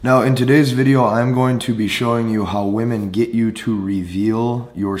Now in today's video, I'm going to be showing you how women get you to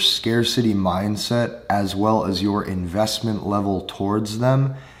reveal your scarcity mindset as well as your investment level towards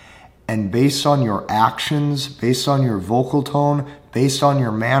them. And based on your actions, based on your vocal tone, based on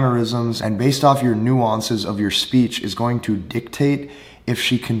your mannerisms, and based off your nuances of your speech is going to dictate if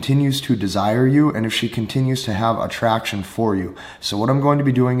she continues to desire you and if she continues to have attraction for you. So what I'm going to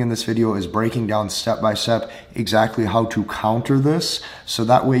be doing in this video is breaking down step by step exactly how to counter this, so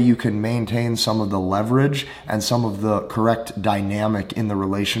that way you can maintain some of the leverage and some of the correct dynamic in the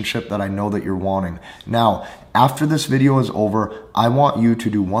relationship that I know that you're wanting. Now, after this video is over, I want you to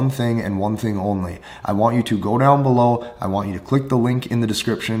do one thing and one thing only. I want you to go down below, I want you to click the link in the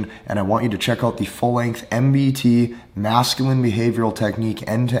description, and I want you to check out the full-length MBT, Masculine Behavioral Technique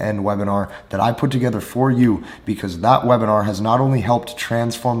End-to-End webinar that I put together for you, because that webinar has not only helped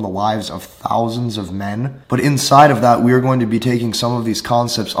transform the lives of thousands of men, but inside of that, we are going to be taking some of these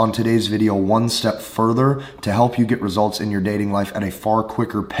concepts on today's video one step further to help you get results in your dating life at a far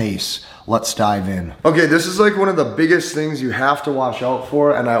quicker pace. Let's dive in. Okay, this is like one of the biggest things you have to watch out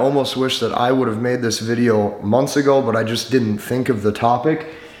for, and I almost wish that I would have made this video months ago, but I just didn't think of the topic.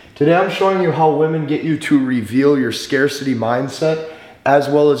 Today I'm showing you how women get you to reveal your scarcity mindset as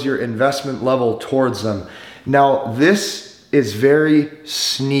well as your investment level towards them. Now, this is very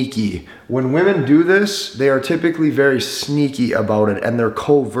sneaky. When women do this, they are typically very sneaky about it and they're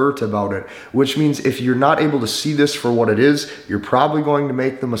covert about it, which means if you're not able to see this for what it is, you're probably going to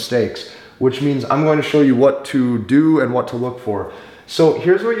make the mistakes, which means I'm going to show you what to do and what to look for. So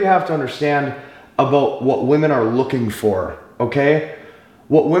here's what you have to understand about what women are looking for, okay?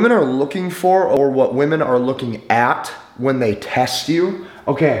 What women are looking for, or what women are looking at when they test you,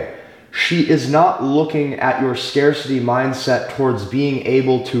 okay, she is not looking at your scarcity mindset towards being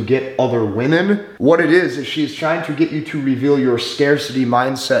able to get other women. What it is she's trying to get you to reveal your scarcity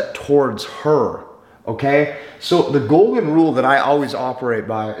mindset towards her, okay? So the golden rule that I always operate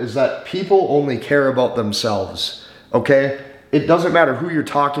by is that people only care about themselves, okay? It doesn't matter who you're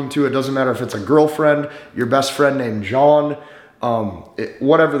talking to. It doesn't matter if it's a girlfriend, your best friend named John,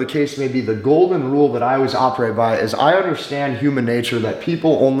 whatever the case may be. The golden rule that I always operate by is I understand human nature, that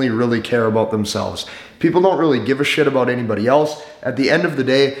people only really care about themselves. People don't really give a shit about anybody else. At the end of the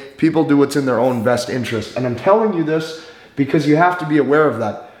day, people do what's in their own best interest. And I'm telling you this because you have to be aware of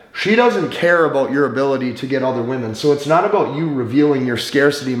that. She doesn't care about your ability to get other women. So it's not about you revealing your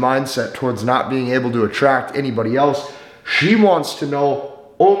scarcity mindset towards not being able to attract anybody else. She wants to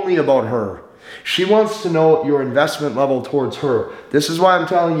know only about her. She wants to know your investment level towards her. This is why I'm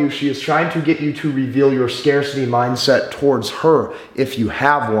telling you, she is trying to get you to reveal your scarcity mindset towards her, if you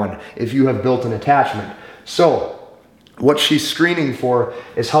have one, if you have built an attachment. So what she's screening for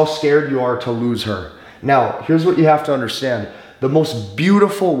is how scared you are to lose her. Now, here's what you have to understand. The most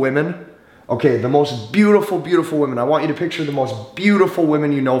beautiful women, okay, the most beautiful women, I want you to picture the most beautiful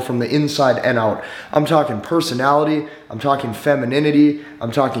women you know from the inside and out. I'm talking personality, I'm talking femininity,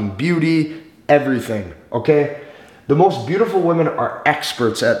 I'm talking beauty, everything, okay? The most beautiful women are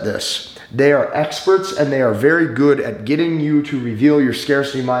experts at this. They are experts and they are very good at getting you to reveal your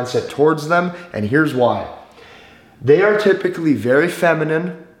scarcity mindset towards them, and here's why. They are typically very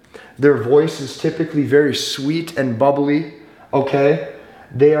feminine. Their voice is typically very sweet and bubbly, okay?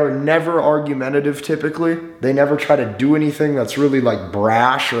 They are never argumentative typically. They never try to do anything that's really like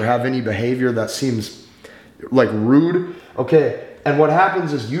brash or have any behavior that seems like rude, okay? And what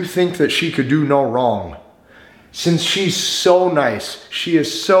happens is you think that she could do no wrong. Since she's so nice, she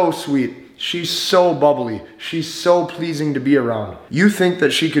is so sweet, she's so bubbly, she's so pleasing to be around, you think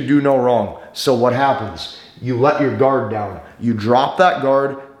that she could do no wrong. So what happens? You let your guard down. You drop that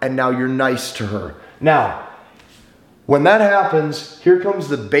guard and now you're nice to her. Now, when that happens, here comes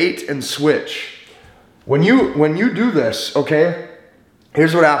the bait and switch. When you do this, okay,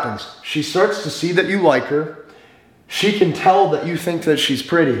 here's what happens. She starts to see that you like her. She can tell that you think that she's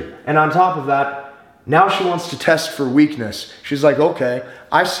pretty. And on top of that, now she wants to test for weakness. She's like, okay,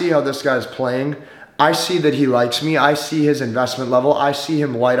 I see how this guy's playing. I see that he likes me. I see his investment level. I see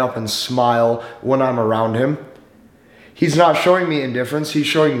him light up and smile when I'm around him. He's not showing me indifference. He's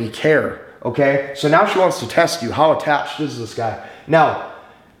showing me care, okay? So now she wants to test you. How attached is this guy? Now,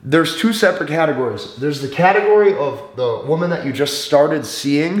 there's two separate categories. There's the category of the woman that you just started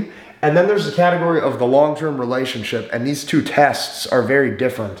seeing, and then there's the category of the long-term relationship, and these two tests are very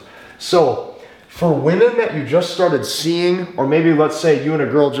different. So for women that you just started seeing, or maybe let's say you and a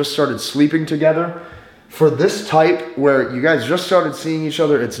girl just started sleeping together, for this type where you guys just started seeing each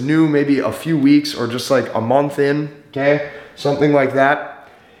other, it's new, maybe a few weeks or just like a month in, okay, something like that,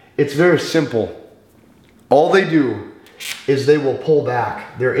 it's very simple. All they do is they will pull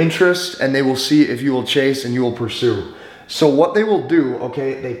back their interest and they will see if you will chase and you will pursue. So what they will do,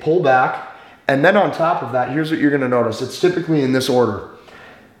 okay, they pull back, and then on top of that, here's what you're gonna notice. It's typically in this order.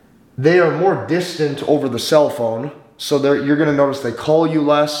 They are more distant over the cell phone, so you're gonna notice they call you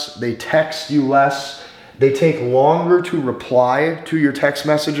less, they text you less, they take longer to reply to your text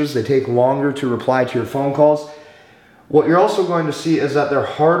messages, they take longer to reply to your phone calls. What you're also going to see is that they're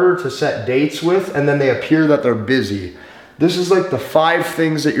harder to set dates with, and then they appear that they're busy. This is like the 5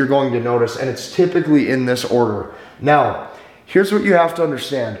 things that you're going to notice, and it's typically in this order. Now, here's what you have to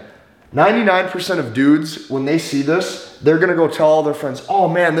understand. 99% of dudes, when they see this, they're gonna go tell all their friends, oh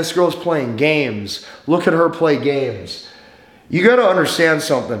man, this girl's playing games. Look at her play games. You gotta understand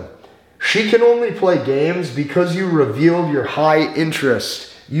something. She can only play games because you revealed your high interest.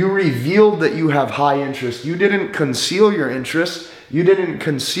 You revealed that you have high interest. You didn't conceal your interest. You didn't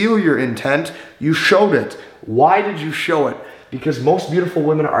conceal your intent. You showed it. Why did you show it? Because most beautiful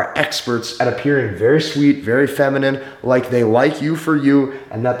women are experts at appearing very sweet, very feminine, like they like you for you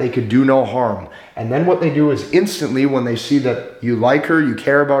and that they could do no harm. And then what they do is instantly, when they see that you like her, you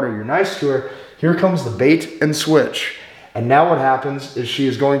care about her, you're nice to her, here comes the bait and switch. And now what happens is she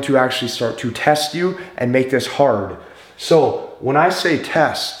is going to actually start to test you and make this hard. So when I say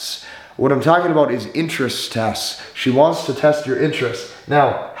tests, what I'm talking about is interest tests. She wants to test your interest.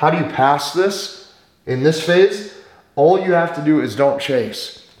 Now, how do you pass this in this phase? All you have to do is don't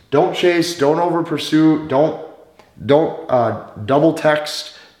chase. Don't chase, don't over pursue, don't double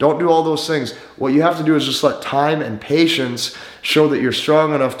text, don't do all those things. What you have to do is just let time and patience show that you're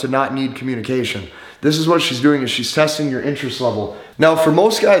strong enough to not need communication. This is what she's doing, is she's testing your interest level. Now, for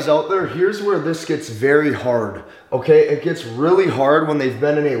most guys out there, here's where this gets very hard, okay? It gets really hard when they've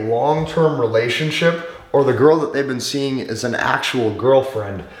been in a long-term relationship or the girl that they've been seeing is an actual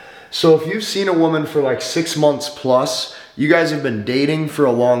girlfriend. So if you've seen a woman for like 6 months plus, you guys have been dating for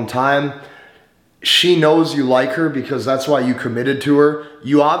a long time, she knows you like her because that's why you committed to her.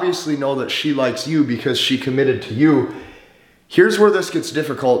 You obviously know that she likes you because she committed to you. Here's where this gets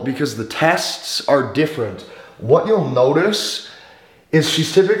difficult because the tests are different. What you'll notice is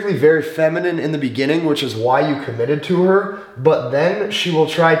she's typically very feminine in the beginning, which is why you committed to her, but then she will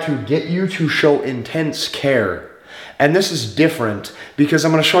try to get you to show intense care. And this is different because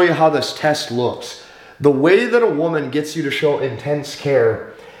I'm going to show you how this test looks. The way that a woman gets you to show intense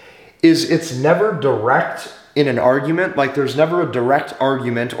care is it's never direct in an argument. Like there's never a direct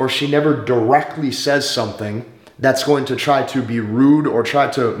argument, or she never directly says something that's going to try to be rude or try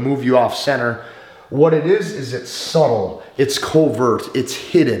to move you off center. What it is it's subtle, it's covert, it's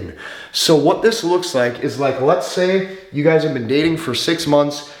hidden. So what this looks like is like, let's say you guys have been dating for 6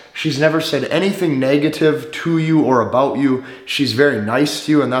 months. She's never said anything negative to you or about you. She's very nice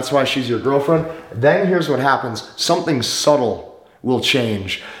to you, and that's why she's your girlfriend. Then here's what happens. Something subtle will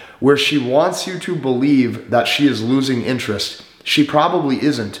change, where she wants you to believe that she is losing interest. She probably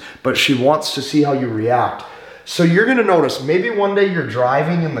isn't, but she wants to see how you react. So you're gonna notice, maybe one day you're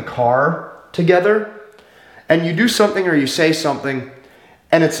driving in the car together, and you do something or you say something,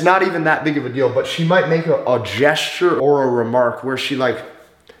 and it's not even that big of a deal, but she might make a gesture or a remark where she like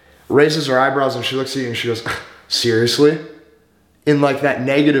raises her eyebrows and she looks at you and she goes, seriously? In like that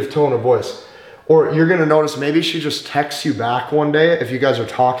negative tone of voice. Or you're gonna notice maybe she just texts you back one day if you guys are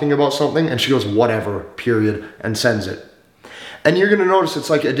talking about something and she goes, whatever, period, and sends it. And you're gonna notice it's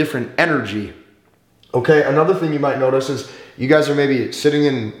like a different energy. Okay, another thing you might notice is you guys are maybe sitting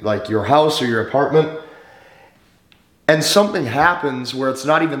in like your house or your apartment and something happens where it's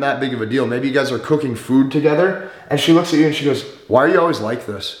not even that big of a deal. Maybe you guys are cooking food together and she looks at you and she goes, why are you always like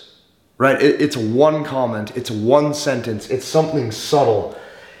this? Right? It's one comment, it's one sentence, it's something subtle.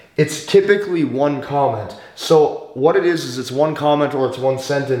 It's typically one comment. So what it is it's one comment or it's one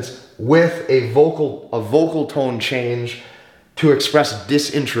sentence with a vocal tone change to express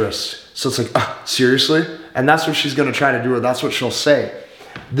disinterest. So it's like, seriously? And that's what she's gonna try to do, or that's what she'll say.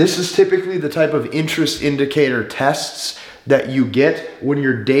 This is typically the type of interest indicator tests that you get when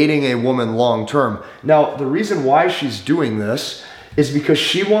you're dating a woman long term. Now, the reason why she's doing this is because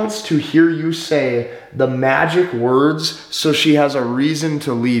she wants to hear you say the magic words so she has a reason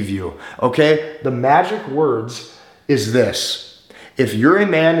to leave you, okay? The magic words is this. If you're a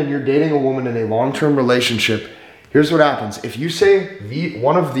man and you're dating a woman in a long-term relationship, here's what happens. If you say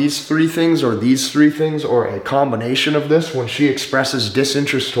one of these 3 things or these 3 things or a combination of this when she expresses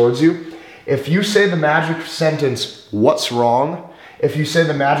disinterest towards you, if you say the magic sentence, what's wrong? If you say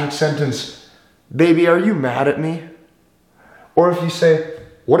the magic sentence, baby, are you mad at me? Or if you say,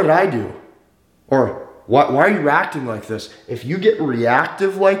 what did I do? Or why are you acting like this? If you get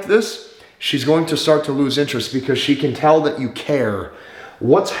reactive like this, she's going to start to lose interest because she can tell that you care.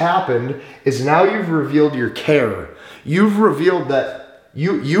 What's happened is now you've revealed your care. You've revealed that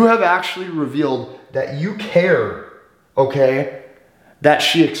you have actually revealed that you care, okay? That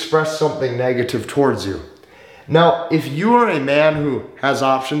she expressed something negative towards you. Now, if you are a man who has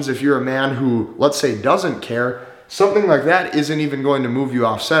options, if you're a man who, let's say, doesn't care, something like that isn't even going to move you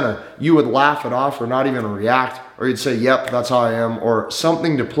off center. You would laugh it off or not even react, or you'd say, yep, that's how I am, or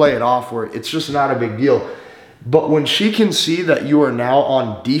something to play it off where it's just not a big deal. But when she can see that you are now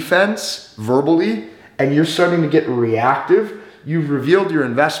on defense verbally and you're starting to get reactive, you've revealed your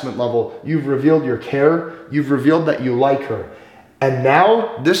investment level, you've revealed your care, you've revealed that you like her. And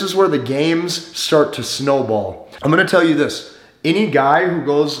now this is where the games start to snowball. I'm gonna tell you this, any guy who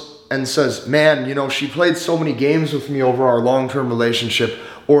goes and says, man, you know, she played so many games with me over our long-term relationship,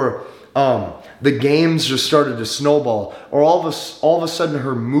 or the games just started to snowball, or all of a sudden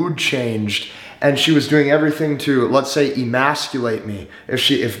her mood changed and she was doing everything to, let's say, emasculate me,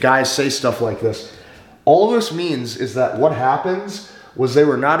 if guys say stuff like this. All this means is that what happens was they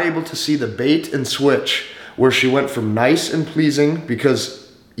were not able to see the bait and switch where she went from nice and pleasing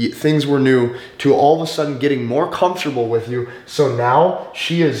because things were new to all of a sudden getting more comfortable with you. So now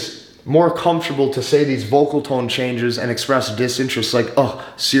she is more comfortable to say these vocal tone changes and express disinterest like, oh,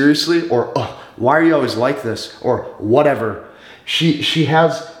 seriously? Or, oh, why are you always like this? Or whatever. She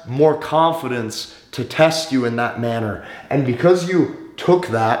has more confidence to test you in that manner. And because you took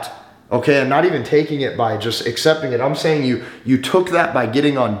that, okay, and not even taking it by just accepting it, I'm saying you took that by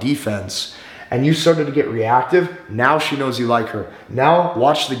getting on defense and you started to get reactive, now she knows you like her. Now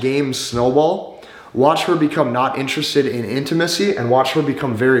watch the game snowball. Watch her become not interested in intimacy and watch her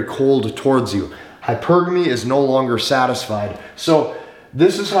become very cold towards you. Hypergamy is no longer satisfied. So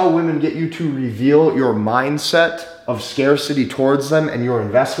this is how women get you to reveal your mindset of scarcity towards them and your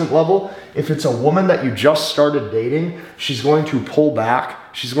investment level. If it's a woman that you just started dating, she's going to pull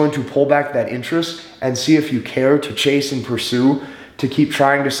back. She's going to pull back that interest and see if you care to chase and pursue, to keep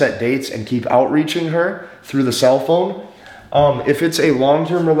trying to set dates and keep outreaching her through the cell phone. If it's a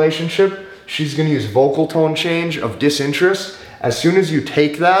long-term relationship, she's gonna use vocal tone change of disinterest. As soon as you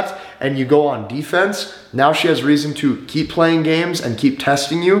take that and you go on defense, now she has reason to keep playing games and keep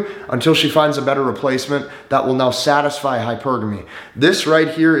testing you until she finds a better replacement that will now satisfy hypergamy. This right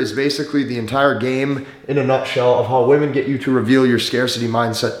here is basically the entire game in a nutshell of how women get you to reveal your scarcity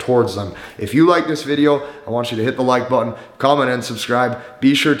mindset towards them. If you like this video, I want you to hit the like button, comment, and subscribe.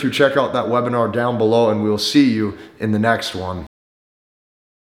 Be sure to check out that webinar down below, and we'll see you in the next one.